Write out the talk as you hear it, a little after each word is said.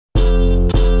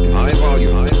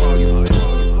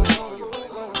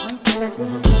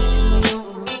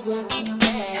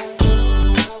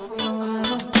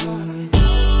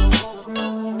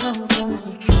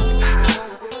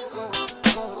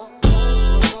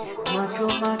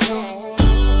How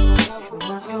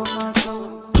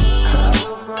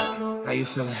you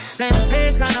feeling?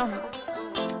 Sensational.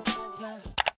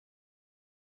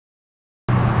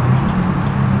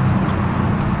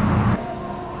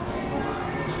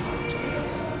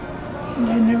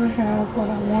 They never have what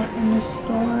I want in this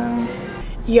store.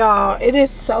 Y'all, it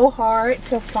is so hard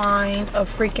to find a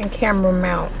freaking camera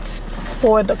mount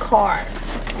for the car.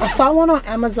 I saw one on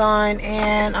Amazon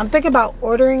and I'm thinking about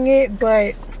ordering it,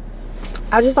 but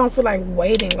I just don't feel like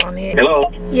waiting on it.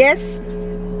 Hello? Yes?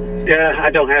 Yeah, I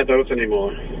don't have those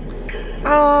anymore.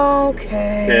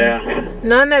 Okay. Yeah.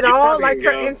 None at You all? probably Like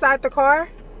for go. inside the car?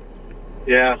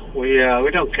 Yeah, we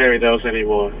don't carry those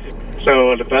anymore.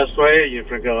 So the best way, you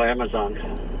can go Amazon.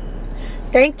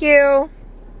 Thank you.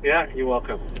 Yeah, you're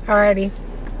welcome. Alrighty.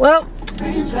 Well,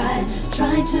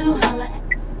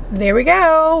 there we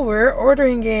go. We're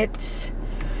ordering it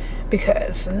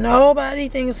because nobody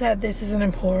thinks that this is an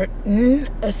important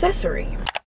accessory.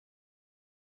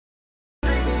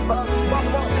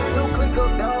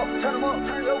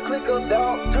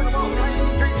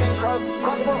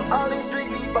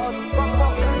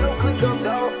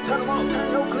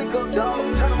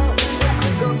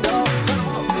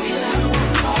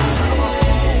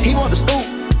 He want the scoop,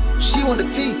 she want the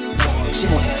tea, she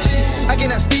want the tea. I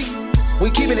cannot speak, we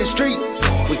keepin' it street,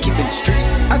 we keepin' it street.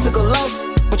 I took a loss,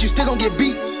 but you still gon' get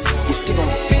beat, you still gon'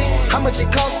 get beat. How much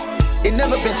it costs? It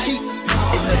never been cheap,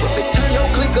 it never been. Turn your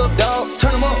click up, dog,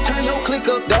 turn them up, turn your click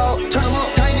up, dog, turn them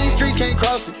up. Tiny streets can't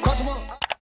cross it, cross them up.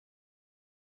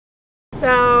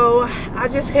 So I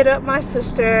just hit up my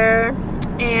sister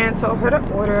and told her to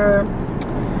order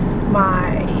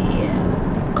my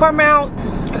car mount.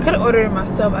 I could have ordered it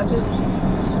myself. I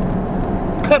just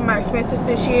cut my expenses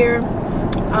this year,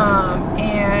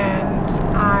 and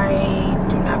I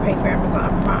do not pay for Amazon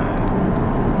Prime.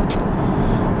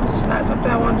 It's just not something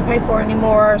I wanted to pay for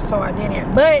anymore, so I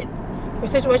didn't. But for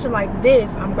situations like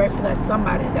this, I'm grateful that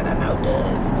somebody that I know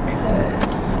does,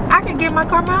 because I can get my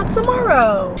car mount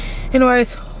tomorrow.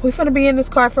 Anyways, we finna be in this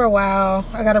car for a while.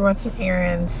 I gotta run some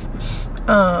errands.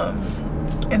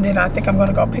 And then I think I'm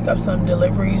gonna go pick up some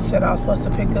deliveries that I was supposed to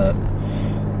pick up.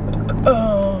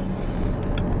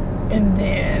 And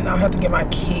then I'll have to get my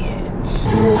kids.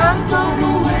 I'm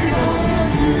gonna wait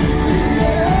on you.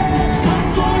 Yes,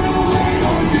 I'm gonna wait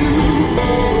on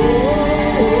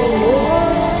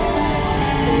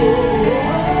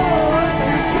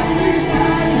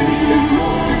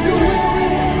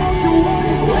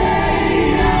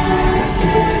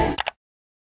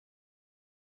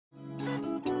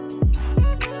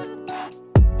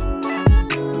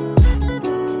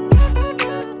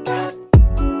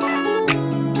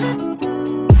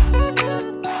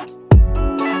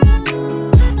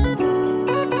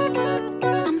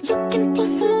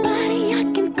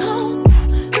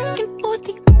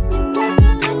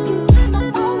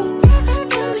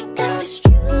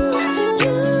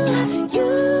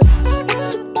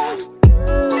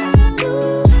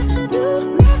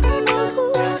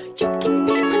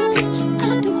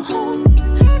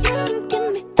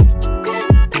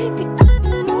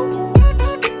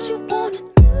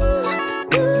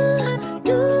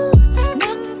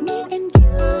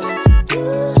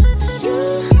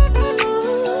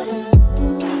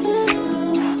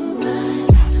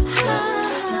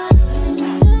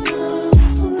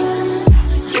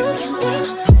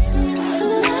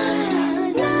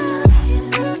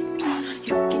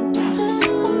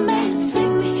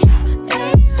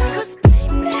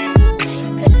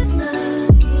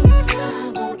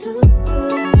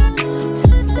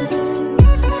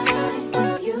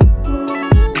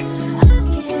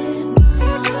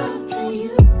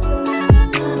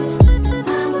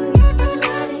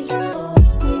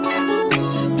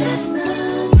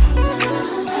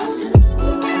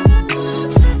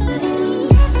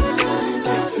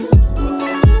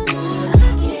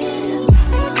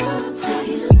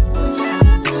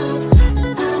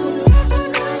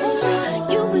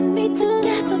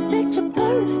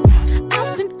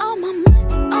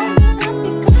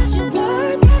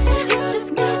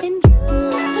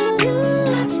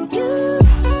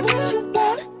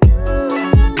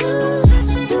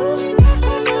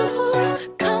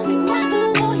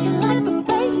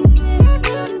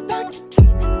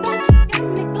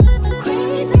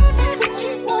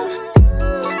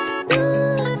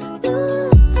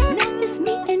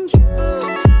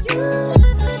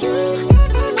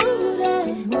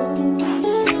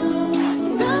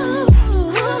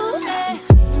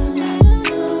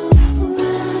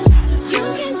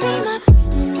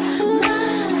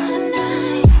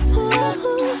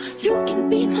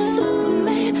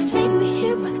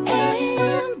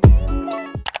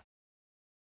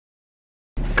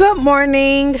Good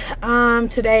morning.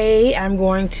 Today I'm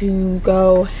going to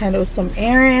go handle some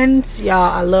errands.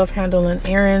 Y'all, I love handling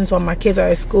errands while my kids are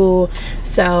at school,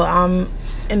 so I'm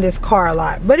in this car a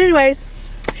lot. But anyways,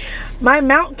 my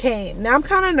mount came. Now I'm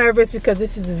kind of nervous because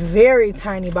this is a very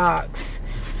tiny box,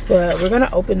 but we're gonna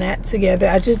open that together.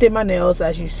 I just did my nails,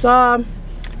 as you saw.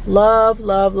 Love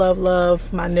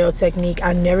my nail technique.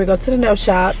 I never go to the nail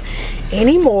shop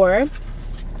anymore.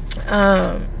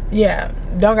 Yeah,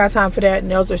 don't got time for that.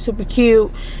 Nails are super cute,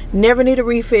 never need a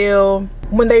refill.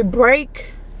 When they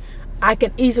break, I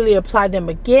can easily apply them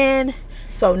again,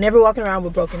 so never walking around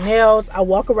with broken nails. I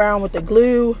walk around with the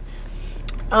glue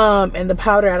and the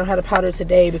powder. I don't have the powder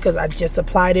today because I just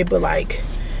applied it, but like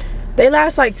they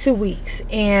last like 2 weeks,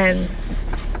 and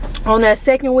on that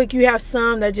second week you have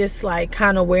some that just like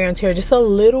kind of wear and tear just a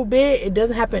little bit. It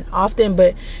doesn't happen often,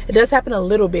 but it does happen a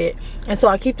little bit, and so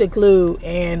I keep the glue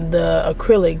and the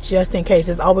acrylic just in case.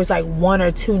 It's always like 1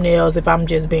 or 2 nails if I'm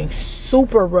just being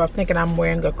super rough thinking I'm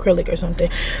wearing acrylic or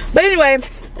something. But anyway,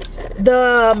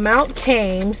 the mount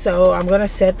came, so I'm gonna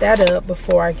set that up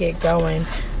before I get going.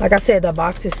 Like I said, the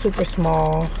box is super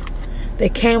small. They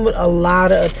came with a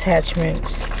lot of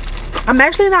attachments. I'm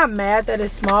actually not mad that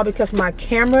it's small because my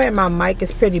camera and my mic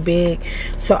is pretty big,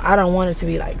 so I don't want it to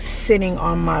be like sitting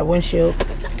on my windshield.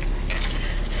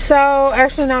 So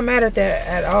actually not mad at that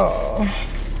at all.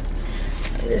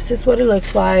 This is what it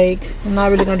looks like. I'm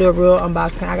not really gonna do a real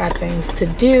unboxing. I got things to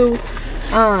do.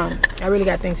 I really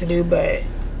got things to do, but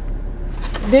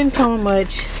didn't come with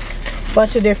much.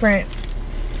 Bunch of different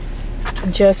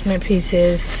adjustment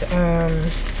pieces.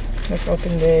 Let's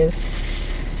open this.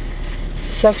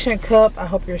 Suction cup. I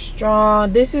hope you're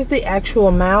strong. This is the actual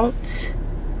mount.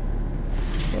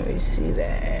 Let me see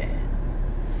that.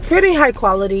 Pretty high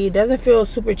quality. Doesn't feel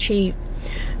super cheap.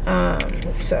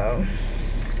 So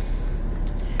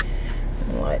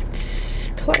let's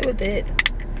play with it.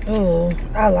 Oh,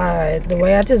 I lied. The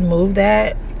way I just moved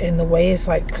that and the way it's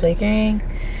like clicking,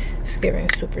 it's giving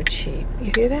super cheap.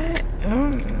 You hear that?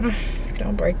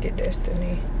 Don't break it,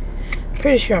 Destiny.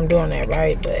 Pretty sure I'm doing that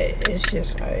right, but it's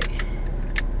just like,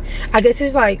 I guess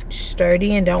it's like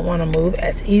sturdy and don't want to move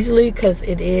as easily because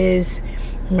it is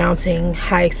mounting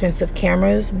high expensive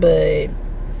cameras. But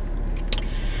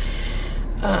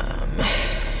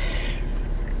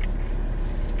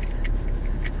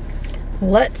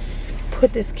let's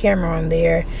put this camera on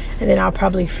there, and then I'll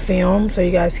probably film so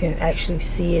you guys can actually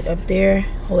see it up there.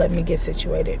 Let me get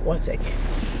situated 1 second.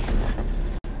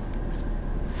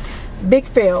 Big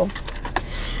fail.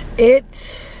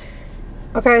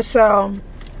 Okay, so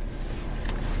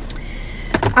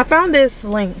I found this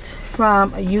linked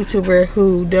from a YouTuber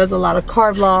who does a lot of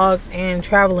car vlogs and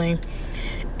traveling,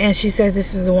 and she says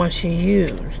this is the one she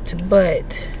used,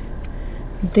 but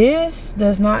this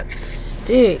does not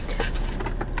stick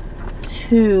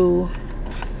to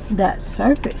that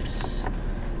surface.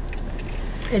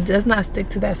 It does not stick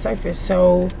to that surface,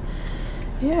 so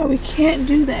yeah, we can't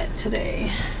do that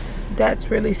today. That's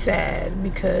really sad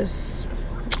because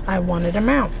I wanted a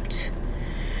mount.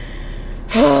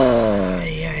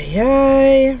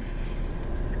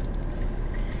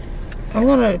 I'm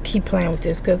gonna keep playing with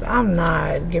this because I'm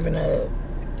not giving up.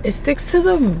 It sticks to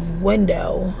the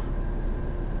window,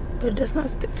 but it does not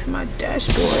stick to my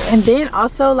dashboard. And then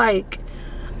also, like,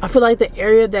 I feel like the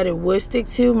area that it would stick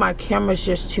to, my camera's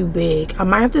just too big. I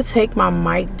might have to take my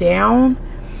mic down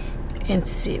and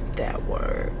see if that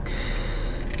works.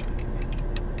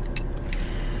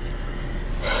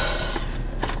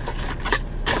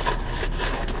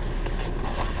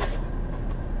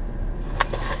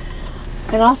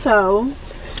 And also,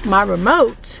 my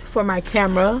remote for my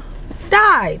camera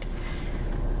died,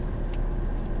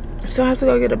 so I have to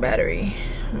go get a battery.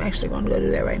 I'm actually going to go do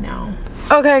that right now.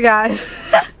 Okay,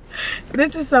 guys.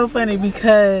 This is so funny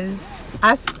because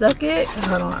I stuck it.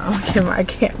 Hold on, I'll get my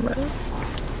camera.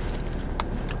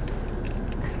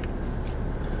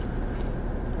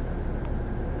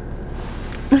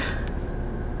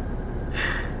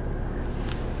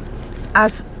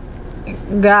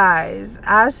 Guys,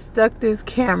 I stuck this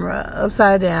camera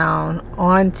upside down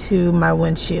onto my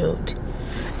windshield,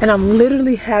 and I'm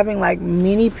literally having like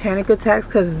mini panic attacks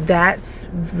because that's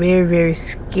very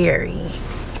scary.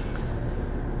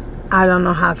 I don't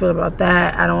know how I feel about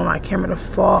that. I don't want my camera to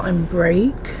fall and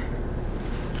break.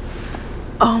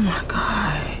 Oh my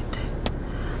god,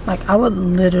 like I would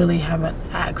literally have an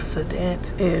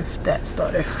accident if that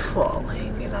started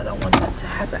falling, and I don't want that to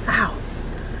happen. Ow.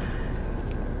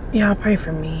 Y'all pray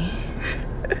for me.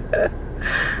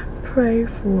 Pray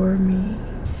for me.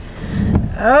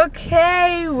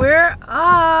 Okay, we're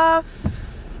off.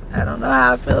 I don't know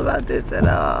how I feel about this at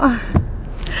all.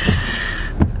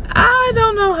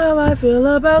 know how I feel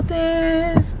about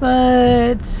this,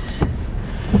 but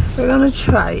we're gonna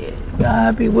try it.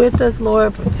 God be with us,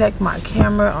 Lord. Protect my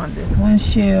camera on this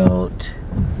windshield.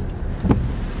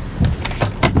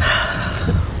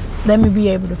 Let me be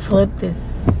able to flip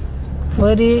this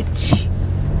footage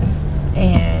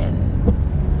and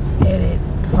edit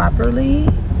properly.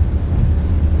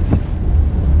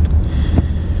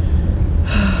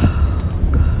 Oh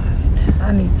God,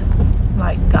 I need some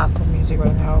like gospel music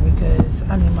right now because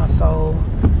I need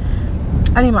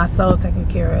my soul taken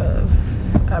care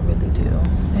of. I really do.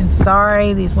 And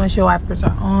sorry, these windshield wipers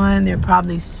are on. They're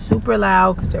probably super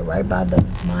loud because they're right by the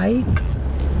mic.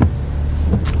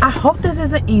 I hope this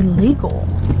isn't illegal,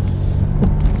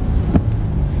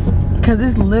 because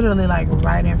it's literally like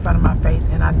right in front of my face,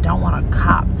 and I don't want a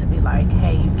cop to be like,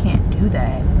 hey, you can't do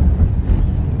that.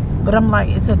 But I'm like,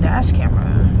 it's a dash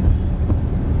camera.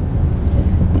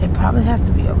 It probably has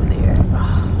to be over there.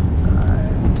 Oh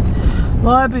God,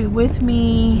 Lord be with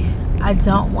me. I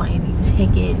don't want any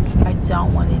tickets. I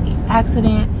don't want any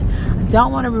accidents. I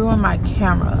don't want to ruin my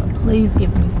camera. Please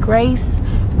give me grace,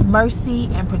 mercy,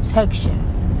 and protection.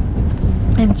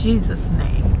 In Jesus'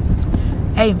 name.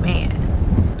 Amen.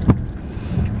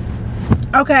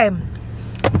 Okay.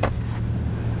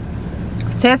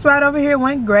 Test ride over here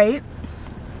went great.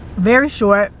 Very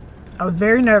short. I was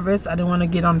very nervous. I didn't want to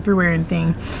get on the freeway or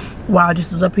anything while I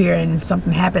just was up here and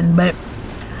something happened. But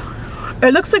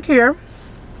it looks secure.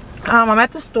 I'm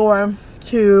at the store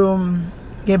to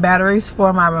get batteries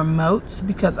for my remote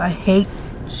because I hate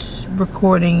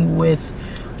recording with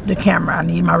the camera. I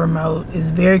need my remote.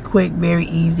 It's very quick, very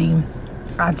easy.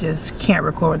 I just can't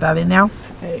record without it now.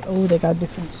 Okay. Oh, they got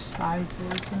different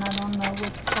sizes and I don't know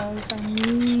what size I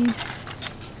need.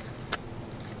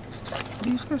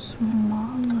 These are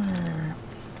smaller.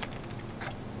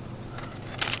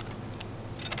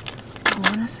 I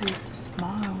want to say it's the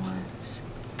smaller ones.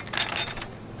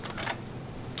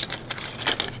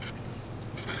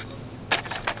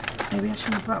 Maybe I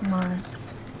should have brought my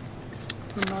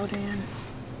remote in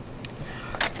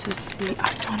to see.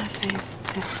 I want to say it's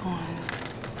this one.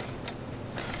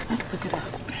 Let's look it up.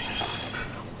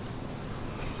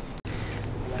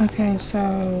 Okay,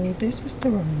 so this is the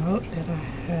remote that I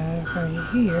have right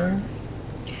here.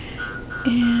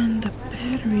 And the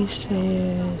battery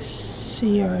says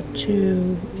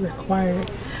CR2 required.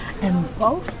 And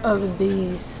both of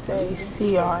these say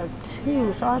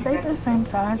CR2. So are they the same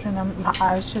size? And my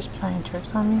eyes just playing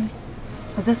tricks on me?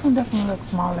 But this one definitely looks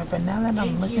smaller. But now that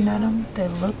I'm looking at them, they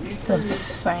look the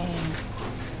same.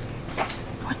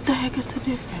 What the heck is the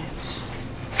difference?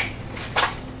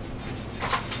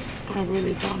 I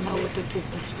really don't know what the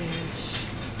difference is.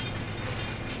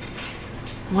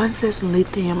 One says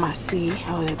lithium, I see.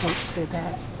 Oh, they both say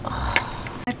that. Ugh.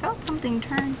 I felt something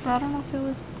turn, but I don't know if it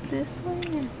was this way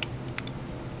or...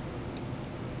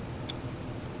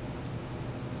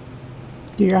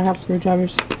 Do y'all have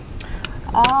screwdrivers?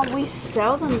 We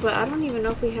sell them, but I don't even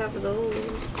know if we have those.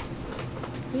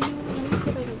 You know what? Let me see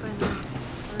if I can find them.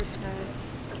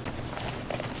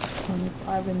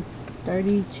 25 and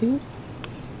 32.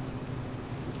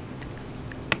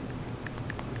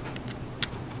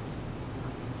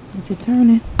 Is it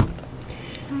turning?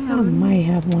 I might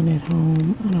have one at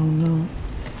home. I don't know.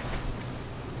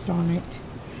 Darn it.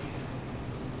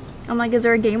 I'm like, is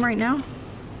there a game right now?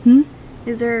 Hmm?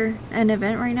 Is there an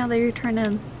event right now that you're trying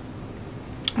to...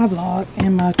 I vlog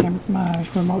and my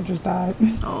remote just died.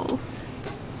 Oh.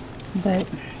 But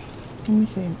let me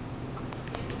see.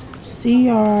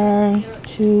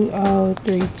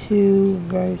 CR2032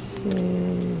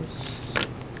 versus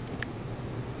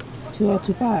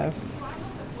 2025.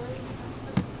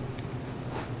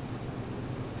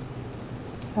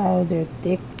 Oh, they're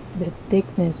thick. The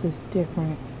thickness is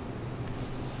different.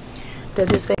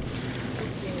 Does it say?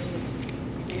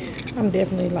 I'm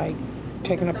definitely like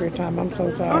taking up your time. I'm so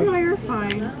sorry. Oh no, you're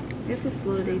fine. It's a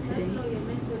slow day today.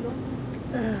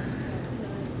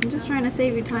 I'm just trying to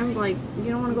save you time. Like, you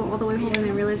don't want to go all the way home and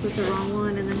then realize it's the wrong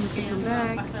one and then have to come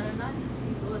back.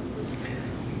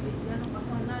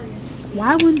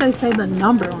 Why wouldn't they say the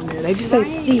number on there? They just say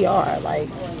CR. Like,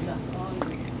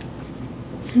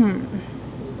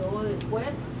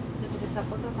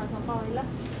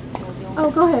 Oh,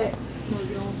 go ahead.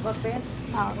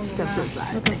 I'll step to the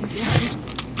side. Okay.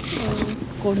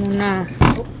 Con una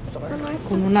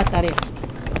tarea.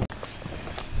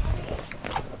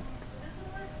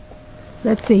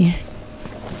 Let's see.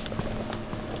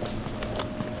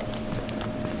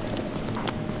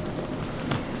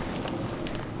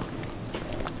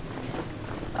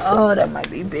 Oh, that might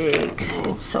be big.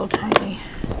 It's so tiny.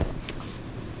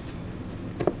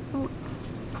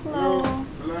 Hello.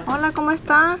 Hola, ¿cómo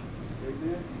está?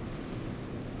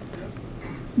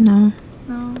 No.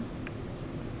 No.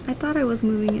 I thought I was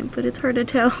moving it, but it's hard to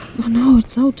tell. Oh no,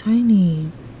 it's so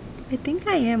tiny. I think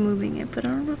I am moving it, but I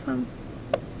don't know if I'm...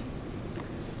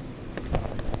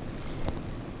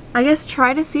 I guess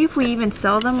try to see if we even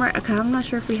sell them right. Okay, I'm not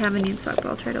sure if we have any in stock, but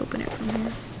I'll try to open it from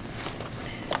here.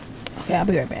 Okay, I'll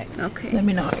be right back. Okay. Let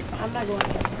me know. I'm not going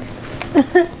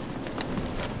anywhere.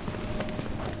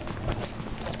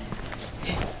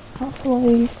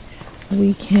 Hopefully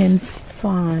we can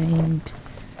find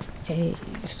a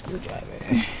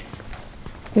screwdriver.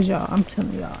 Because y'all, I'm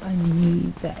telling y'all, I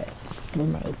need that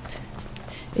remote.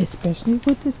 Especially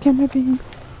with this camera being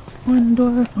on the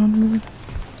door, on the,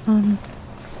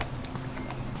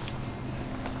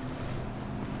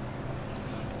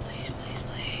 please, please,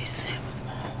 please, have a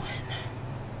small one.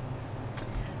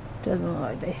 Doesn't look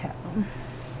like they have them.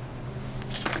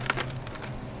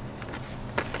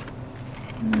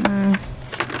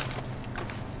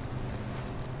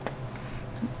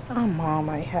 My mom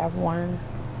might have one.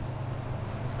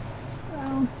 I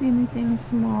don't see anything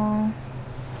small.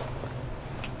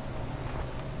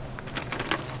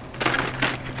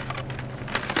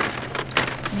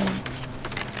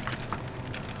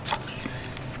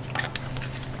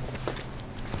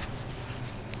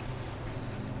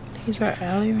 These are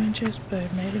alley wrenches,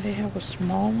 but maybe they have a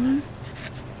small one.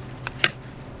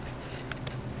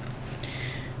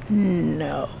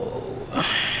 No.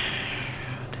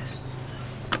 This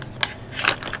sucks.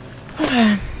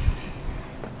 Okay.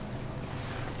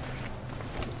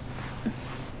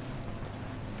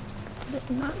 But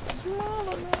not small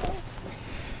enough.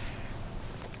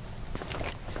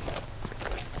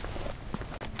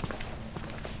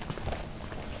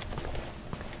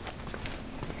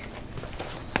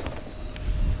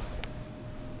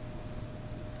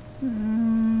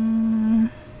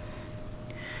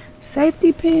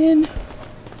 Safety pin.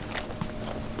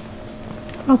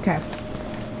 Okay.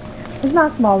 It's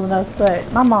not small enough,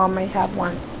 but my mom may have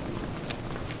one.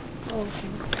 Okay.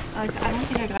 I don't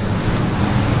think I got...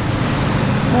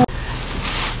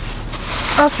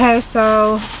 Okay,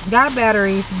 so got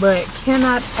batteries, but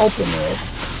cannot open it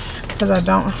because I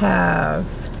don't have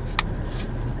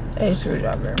a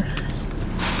screwdriver.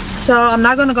 So I'm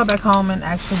not gonna go back home and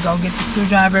actually go get the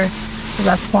screwdriver because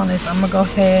that's pointless. I'm gonna go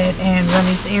ahead and run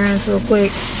these errands real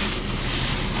quick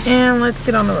and let's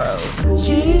get on the road.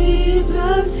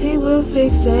 Jesus, he will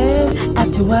fix it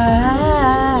after a while.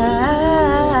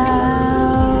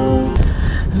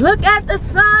 Look at the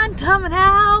sun coming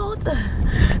out.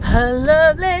 A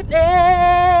lovely day.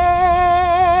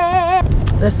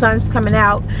 The sun's coming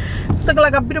out. It's looking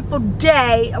like a beautiful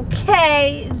day.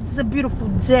 Okay, it's a beautiful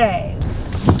day.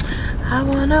 I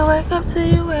wanna wake up to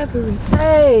you every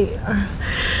day,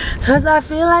 'cause I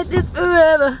feel like this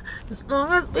forever, as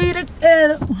long as we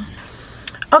together.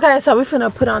 Okay, so we're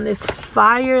finna put on this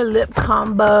fire lip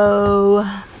combo.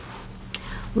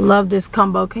 Love this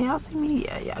combo. Can y'all see me?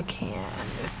 Yeah, y'all can.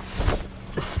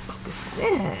 Focus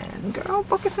in, girl,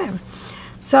 focus in.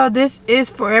 So this is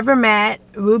Forever Matte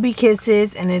Ruby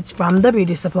Kisses, and it's from the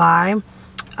Beauty Supply.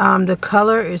 The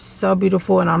color is so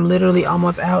beautiful, and I'm literally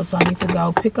almost out, so I need to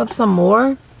go pick up some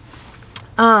more.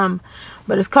 But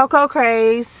it's Cocoa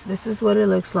Craze. This is what it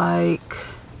looks like.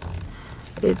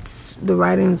 It's, the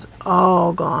writing's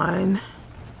all gone,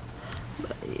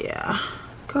 but yeah,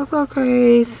 Cocoa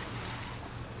Craze.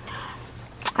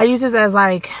 I use this as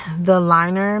like the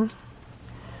liner,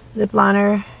 lip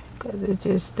liner, because it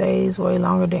just stays way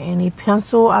longer than any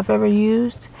pencil I've ever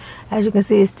used. As you can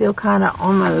see, it's still kind of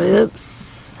on my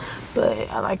lips, but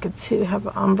I like it to have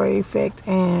an ombre effect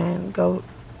and go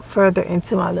further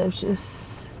into my lips,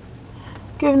 just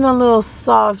giving a little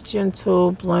soft,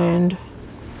 gentle blend.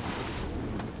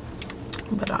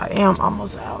 But I am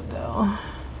almost out though.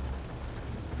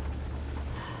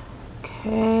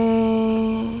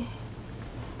 Okay,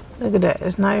 look at that.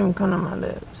 It's not even coming on my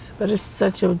lips, but it's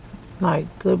such a like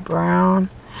good brown,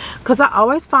 because I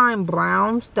always find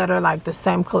browns that are like the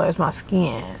same color as my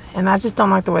skin, and I just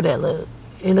don't like the way that look.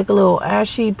 It look a little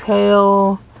ashy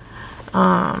pale.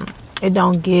 It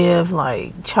don't give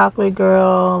like chocolate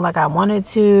girl like I wanted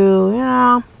to, you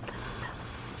know.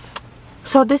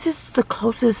 So this is the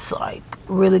closest like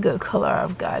really good color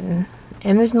I've gotten,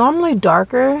 and it's normally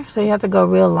darker, so you have to go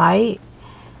real light,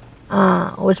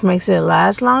 which makes it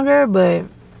last longer. But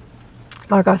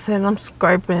like I said, I'm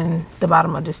scraping the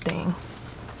bottom of this thing,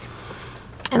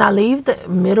 and I leave the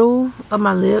middle of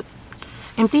my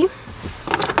lips empty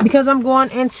because I'm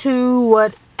going into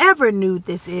whatever nude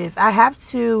this is. I have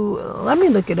to, let me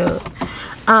look it up,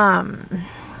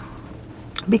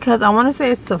 because I want to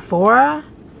say it's Sephora,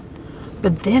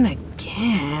 but then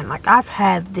again Like, I've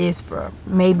had this for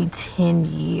maybe 10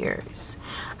 years.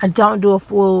 I don't do a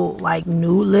full like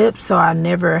nude lip, so I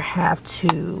never have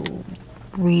to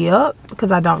re-up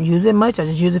because I don't use it much. I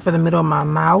just use it for the middle of my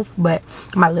mouth, but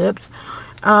my lips.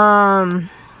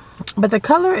 But the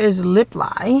color is Lip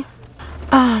Lie.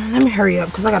 Let me hurry up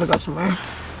because I gotta go somewhere.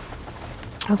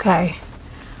 Okay,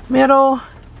 middle,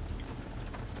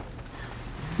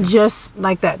 just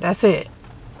like that. That's it.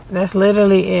 That's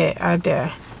literally it right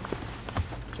there.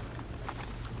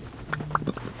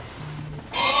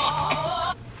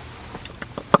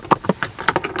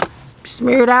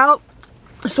 Smear it out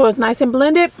so it's nice and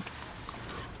blended.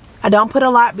 I don't put a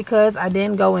lot because I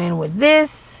didn't go in with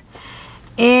this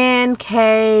NK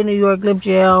New York lip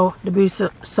gel, the beauty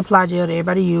supply gel that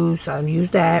everybody use. So I use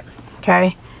that.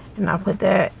 Okay, and I put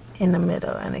that in the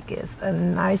middle, and it gives a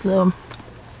nice little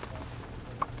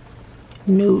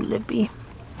nude lippy.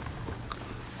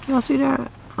 Y'all see that?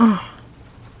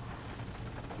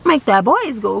 Make that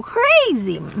boys go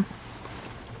crazy.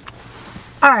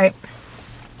 All right.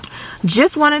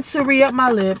 Just wanted to re-up my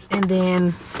lips, and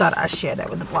then thought I'd share that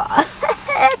with the vlog.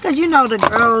 Because you know the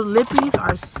girls' lippies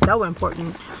are so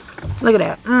important. Look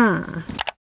at that.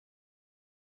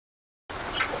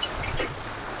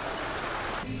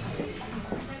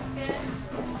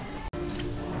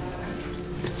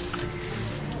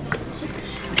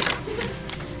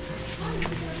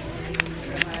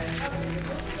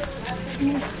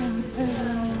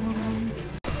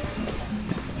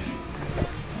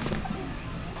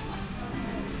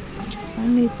 I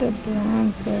need the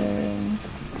bronzer.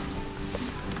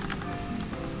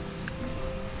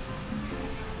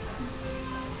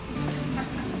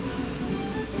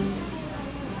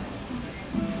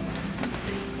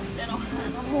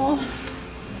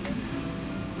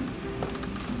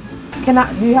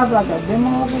 Do you have like a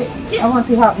demo of it? Yeah. I want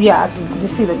to see how, yeah, I can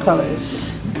just see the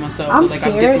colors. Myself, I'm like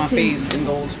scared I dipped my face in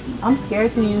gold. I'm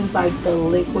scared to use like the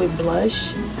liquid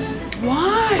blush.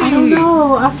 Why? I don't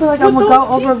know. I feel like I'm gonna go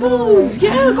overboard.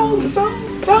 Yeah, go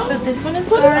some. So this one is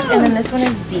dark, and then this one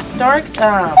is deep dark.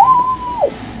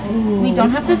 We don't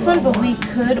have this one, but we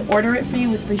could order it for you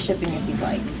with free shipping if you'd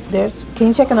like. Can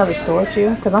you check another store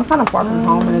too? Because I'm kind of far from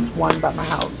home, and it's one by my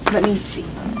house. Let me see.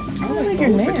 I like your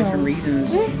nails for different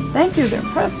reasons. Thank you. They're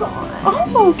press on.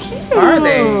 Oh, cute. Are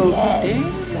they?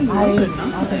 Yes.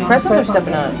 Press-ons are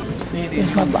stepping up. You're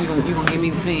gonna give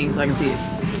me the thing so I can see it.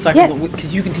 So I Yes. can,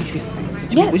 because you can teach me some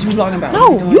things. Yes. What you vlogging about?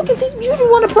 No, you can teach me. You just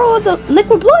want to pro the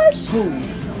liquid blush.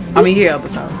 I mean, yeah,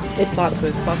 but It's plot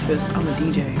twist. I'm a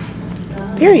DJ.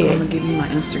 period. I'm gonna give you my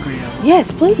Instagram.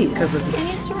 Yes, please. Because of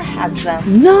Any store has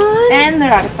them. None. And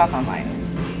they're out of stock online.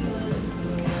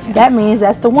 That means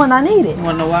that's the one I needed. you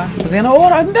wanna know why? Because they don't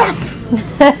order enough.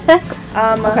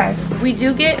 Okay. We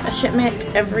do get a shipment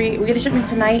we get a shipment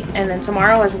tonight and then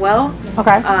tomorrow as well.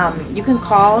 Okay. You can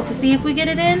call to see if we get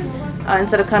it in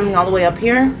instead of coming all the way up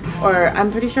here. Or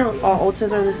I'm pretty sure all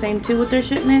Ultas are the same too with their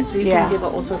shipment, so you can give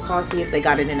an Ulta a call, see if they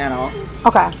got it in at all.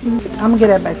 Okay. I'm gonna get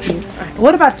that back to you.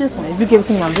 What about this one? If you give it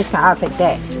to me on discount, I'll take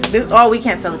that. We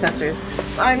can't sell the testers.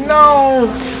 I know.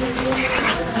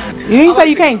 You didn't say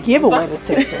you can't give away the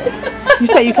tester. You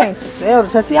say you can't sell the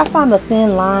tester. See, I found a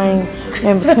thin line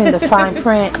in between the fine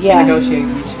print. Yeah. Negotiate.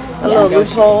 A little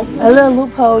loophole. A little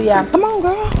loophole, yeah. Come on,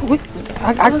 girl.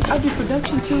 I do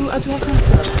production too. I do all kinds of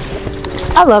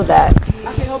stuff. I love that.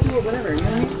 I can help you with whatever, you know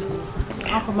what I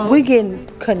mean? I'll promote. We getting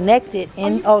connected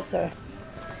in Ulta.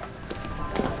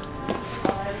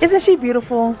 Isn't she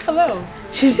beautiful? Hello.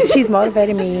 She's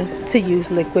motivated me to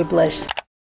use liquid blush.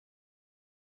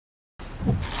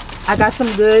 I got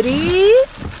some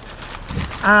goodies.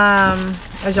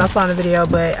 As y'all saw in the video,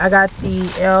 but I got the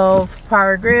e.l.f.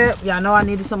 Power Grip. Y'all know I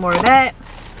needed some more of that.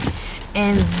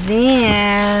 And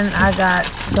then I got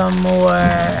some more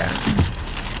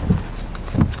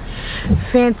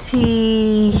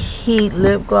Fenty Heat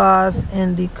lip gloss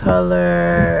in the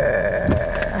color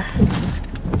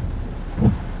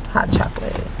Hot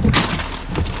Chocolate.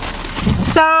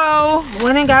 So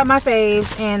went and got my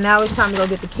faves, and now it's time to go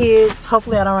get the kids.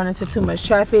 Hopefully I don't run into too much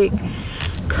traffic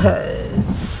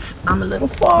because I'm a little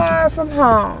far from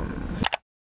home.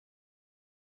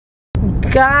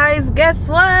 Guys, guess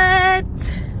what?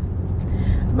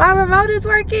 My remote is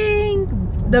working.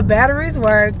 The batteries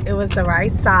worked. It was the right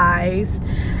size,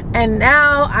 and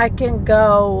now I can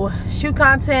go shoot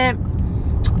content.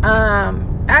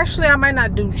 Actually, I might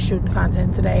not do shooting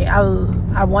content today. I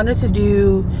wanted to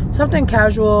do something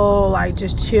casual, like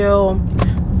just chill,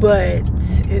 but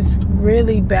it's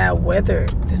really bad weather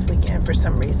this weekend for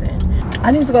some reason.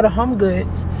 I need to go to Home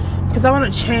Goods because I want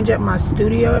to change up my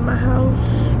studio at my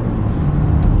house.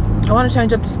 I want to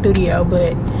change up the studio,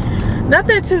 but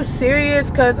Nothing too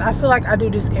serious, because I feel like I do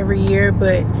this every year,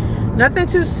 but nothing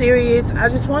too serious. I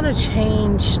just want to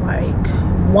change like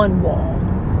one wall,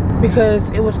 because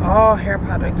it was all hair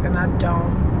products, and I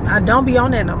don't be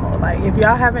on that no more. Like, if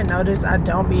y'all haven't noticed, I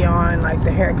don't be on like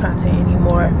the hair content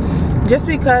anymore, just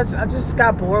because I just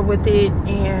got bored with it.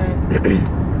 And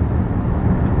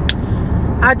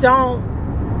I don't,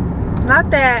 not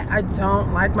that I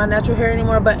don't like my natural hair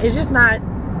anymore, but it's just not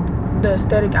the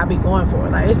aesthetic I be going for.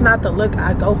 Like, it's not the look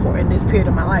I go for in this period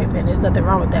of my life, and there's nothing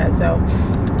wrong with that. So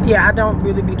yeah, I don't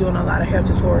really be doing a lot of hair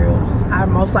tutorials. I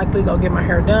most likely go get my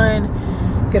hair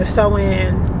done, get a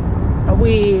sew-in, a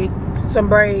wig, some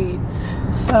braids.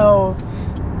 So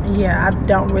yeah, I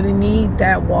don't really need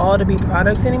that wall to be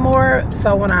products anymore.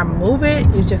 So when I move it,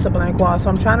 it's just a blank wall. So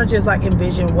I'm trying to just like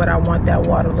envision what I want that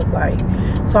wall to look like.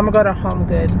 So I'm gonna go to Home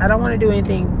Goods. I don't want to do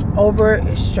anything over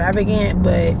extravagant,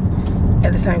 but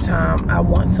at the same time, I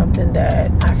want something that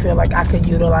I feel like I could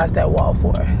utilize that wall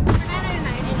for.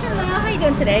 Hello, how you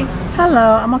doing today?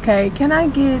 Hello, I'm okay. Can I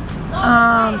get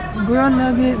grilled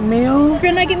nugget meal?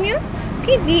 Grilled nugget meal?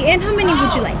 Okay, and how many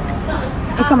would you like?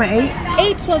 It come at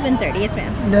 8? 8, 12, and 30, yes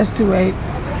ma'am. That's too 8.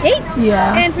 8?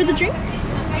 Yeah. And for the drink?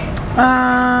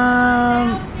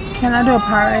 Can I do a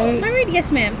Powerade? Powerade,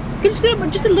 yes ma'am. Could you just go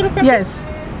just a little from Yes.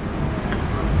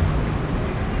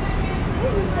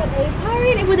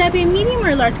 Powerade, would that be a medium or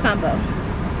a large combo?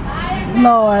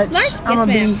 Large. Large? I'm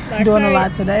gonna Yes, be ma'am. doing a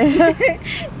Large lot today.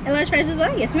 And large fries as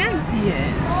well? Yes ma'am.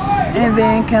 Yes. And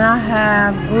then can I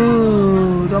have,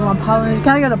 do I want Polynesian?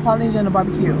 Can I get a Polynesian and a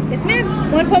barbecue? Yes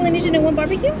ma'am. 1 Polynesian and 1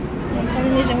 barbecue? 1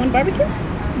 Polynesian and 1 barbecue?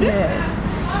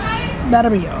 Yes.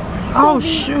 That'll be all. Oh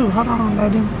shoot, hold on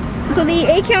lady. So the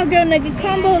 8-count grilled nugget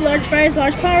combo, large fries,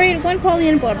 large Powerade, 1 Polly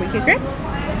and barbecue, correct?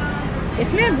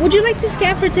 Yes ma'am. Would you like to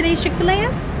scan for today's Chick-fil-A?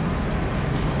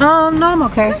 No, I'm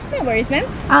okay. No worries ma'am.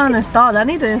 I uninstalled it. I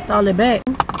need to install it back.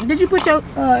 Did you put your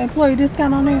employee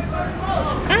discount on there?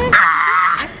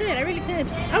 I could. I really could.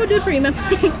 I would do it for you, ma'am.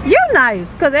 You're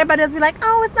nice, because everybody else be like,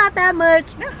 oh, it's not that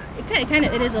much. No,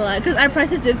 it is a lot, because our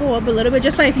prices did go up a little bit,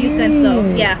 just by a few cents though.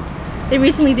 Yeah, they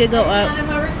recently did go up.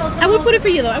 I would put it for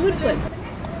you though. I would put.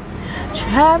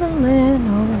 Traveling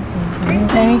over.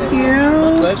 Thank you.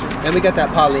 My pleasure. And we got that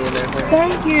poly in there.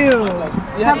 Thank you.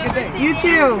 You have a good day. You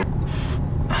too.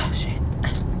 Oh shit.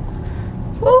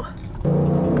 Woo.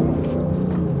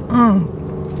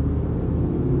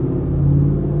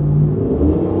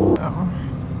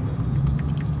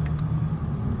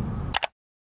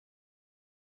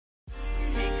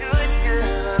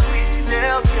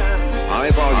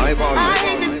 I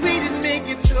hate that we didn't make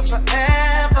it to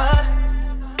forever.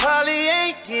 Probably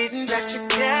ain't getting back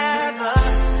together,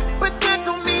 but that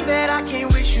don't mean that I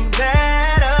can't wish you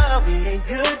better. We ain't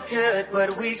good,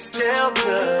 but we still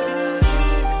good.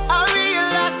 I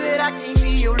realize that I can't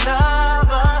be your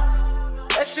lover.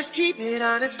 Let's just keep it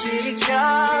honest with each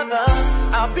other.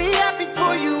 I'll be happy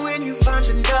for you when you find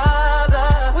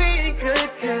another. We ain't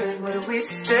good, but we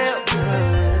still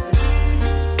good.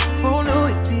 Who knew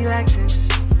it'd be like this?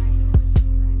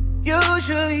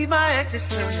 Usually my exes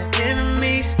turn to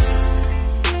enemies,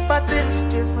 but this is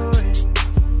different,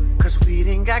 cause we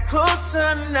done got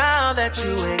closer now that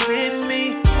you ain't with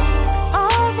me.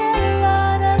 All that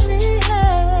love that we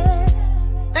had,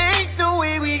 ain't no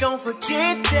way we gon'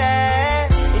 forget that.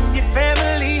 In your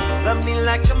family, love me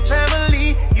like I'm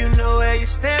family. You know where you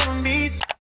stand with me.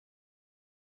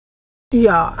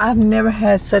 Y'all, I've never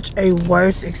had such a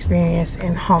worse experience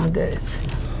in Home Goods.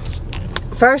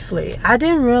 Firstly, I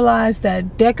didn't realize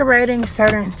that decorating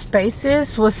certain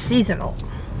spaces was seasonal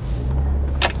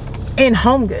in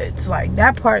Home Goods. Like,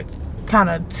 that part kind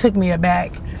of took me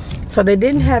aback. So they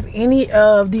didn't have any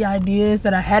of the ideas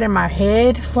that I had in my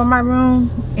head for my room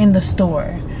in the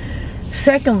store.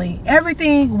 Secondly,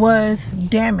 everything was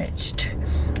damaged.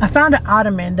 I found an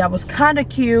ottoman that was kind of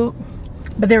cute,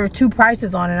 but there were 2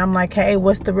 prices on it. I'm like, hey,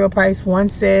 what's the real price? One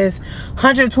says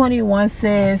 $120, one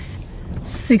says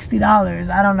 $60.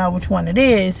 I don't know which one it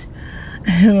is.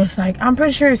 And it was like, I'm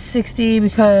pretty sure it's $60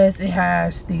 because it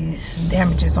has these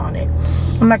damages on it.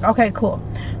 I'm like, okay, cool.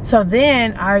 So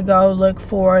then I go look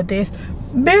for this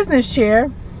business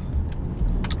chair,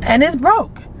 and it's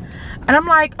broke. And I'm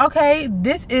like, okay,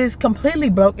 this is completely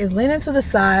broke. It's leaning to the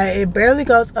side. It barely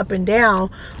goes up and down.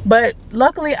 But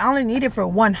luckily, I only need it for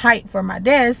one height for my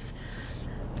desk.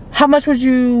 How much would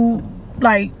you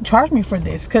like charge me for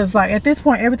this? Because like at this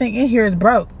point, everything in here is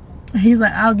broke. He's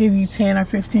like, I'll give you 10 or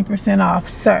 15% off,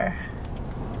 sir.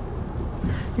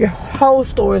 Your whole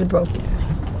store is broken.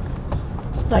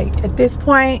 Like at this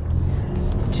point,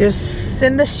 just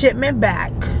send the shipment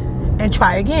back and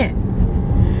try again.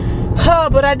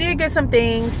 But I did get some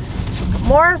things.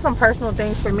 more some personal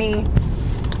things for me.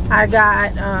 I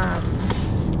got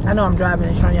I know I'm driving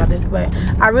and showing y'all this, but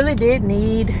I really did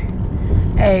need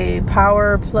a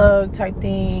power plug type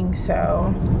thing,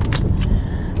 so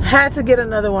had to get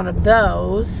another one of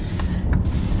those.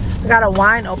 I got a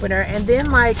wine opener, and then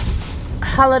like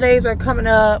holidays are coming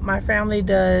up. My family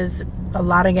does a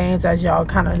lot of games, as y'all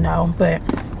kind of know, but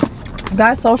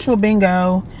got social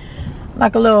bingo,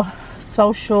 like a little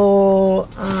social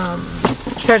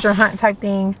treasure hunt type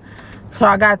thing. So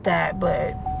I got that,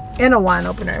 but in a wine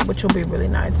opener, which will be really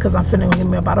nice because I'm finna give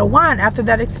me a bottle of wine after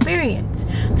that experience.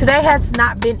 Today has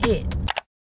not been it.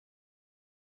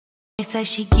 They say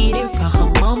she get it from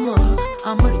her mama.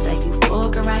 I'ma say you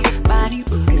fucking right. Body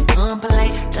rude is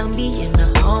unpolite. Don't be in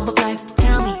a humble life.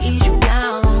 Tell me, is you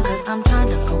down? Cause I'm trying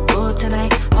to go up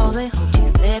tonight. All the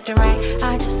hoochies left and right.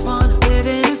 I just wanna live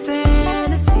in a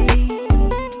fantasy.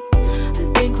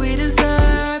 I think we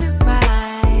deserve it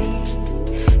right.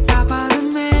 Top of the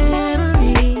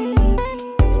memories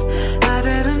I've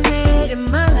ever made in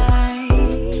my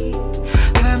life.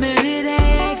 Permanent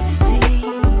ecstasy.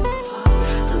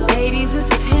 The ladies is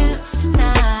pimps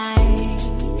tonight.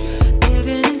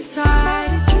 Living inside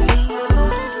a dream.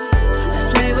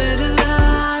 Let's lay where the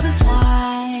love is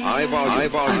like. I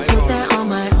put that on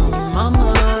my own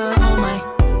mama. On my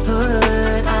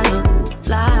hood. I look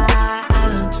fly. I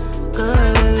look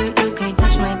good. You can't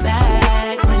touch my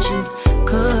back, but you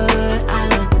could. I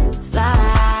look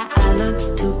fly. I look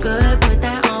too good. Put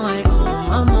that on my own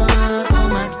mama. On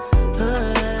my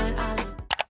hood. I look.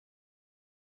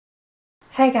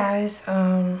 Hey guys,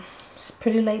 it's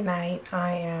pretty late night.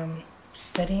 I am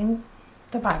studying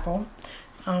the Bible.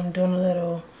 I'm doing a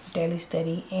little daily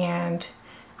study, and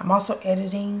I'm also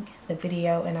editing the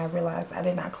video, and I realized I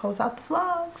did not close out the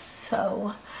vlogs.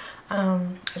 So I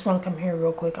just want to come here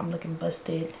real quick. I'm looking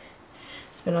busted.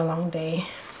 It's been a long day.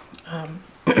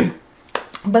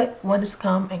 But wanted to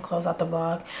come and close out the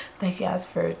vlog. Thank you guys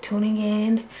for tuning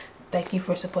in. Thank you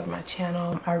for supporting my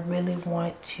channel. I really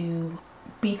want to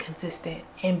be consistent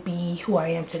and be who I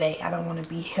am today. I don't want to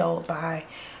be held by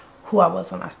who I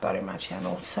was when I started my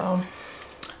channel. So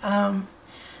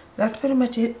that's pretty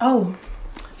much it.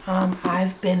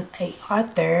 I've been an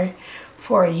author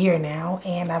for a year now,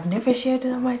 and I've never shared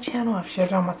it on my channel. I've shared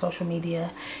it on my social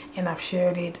media, and I've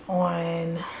shared it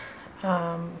on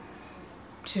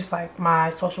just like my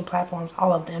social platforms,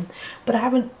 all of them, but I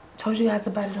haven't told you guys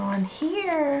about it on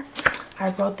here. I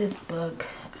wrote this book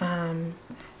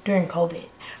during COVID,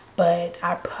 but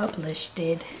I published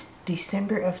it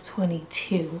December of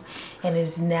 22, and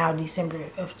it's now December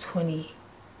of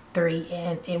 23,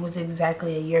 and it was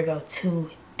exactly a year ago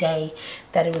today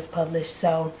that it was published.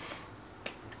 So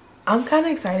I'm kind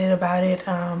of excited about it.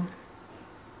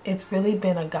 It's really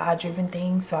been a God-driven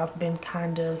thing, so I've been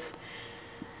kind of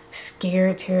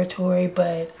scared territory,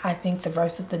 but I think the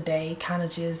verse of the day kind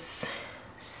of just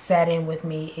sat in with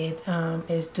me. It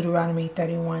is Deuteronomy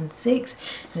 31:6,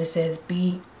 and it says,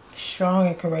 "Be strong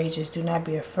and courageous. Do not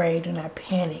be afraid. Do not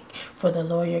panic. For the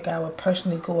Lord your God will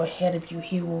personally go ahead of you.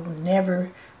 He will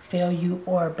never fail you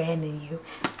or abandon you."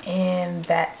 And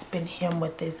that's been him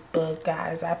with this book,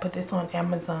 guys. I put this on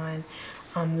Amazon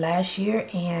last year,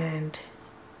 and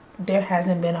there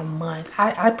hasn't been a month.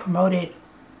 I promoted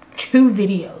 2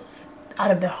 videos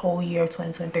out of the whole year of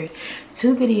 2023.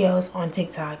 2 videos on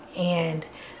TikTok, and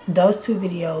those 2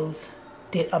 videos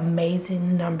did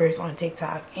amazing numbers on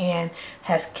TikTok and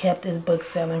has kept this book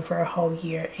selling for a whole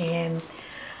year. And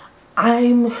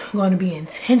I'm going to be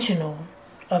intentional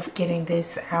of getting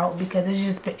this out because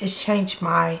it's changed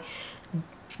my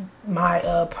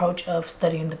approach of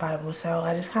studying the Bible. So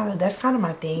I just that's kind of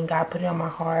my thing. God put it on my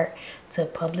heart to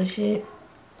publish it.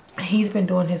 He's been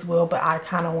doing his will, but I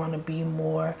kind of want to be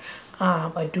more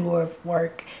a doer of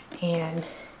work and,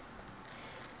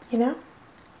 you know,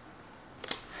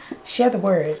 share the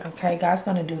word. Okay, God's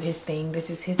gonna do his thing. This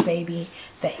is his baby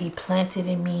that he planted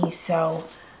in me, so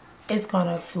it's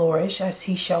gonna flourish as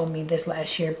he showed me this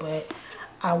last year. But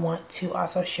I want to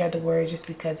also share the word just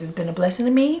because it's been a blessing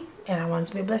to me, and I want it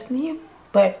to be a blessing to you.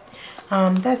 But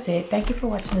that's it. Thank you for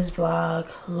watching this vlog.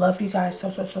 Love you guys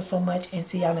so much, and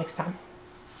see y'all next time.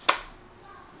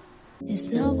 It's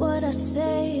not what I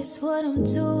say, it's what I'm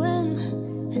doing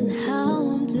and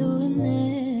how I'm doing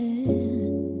it.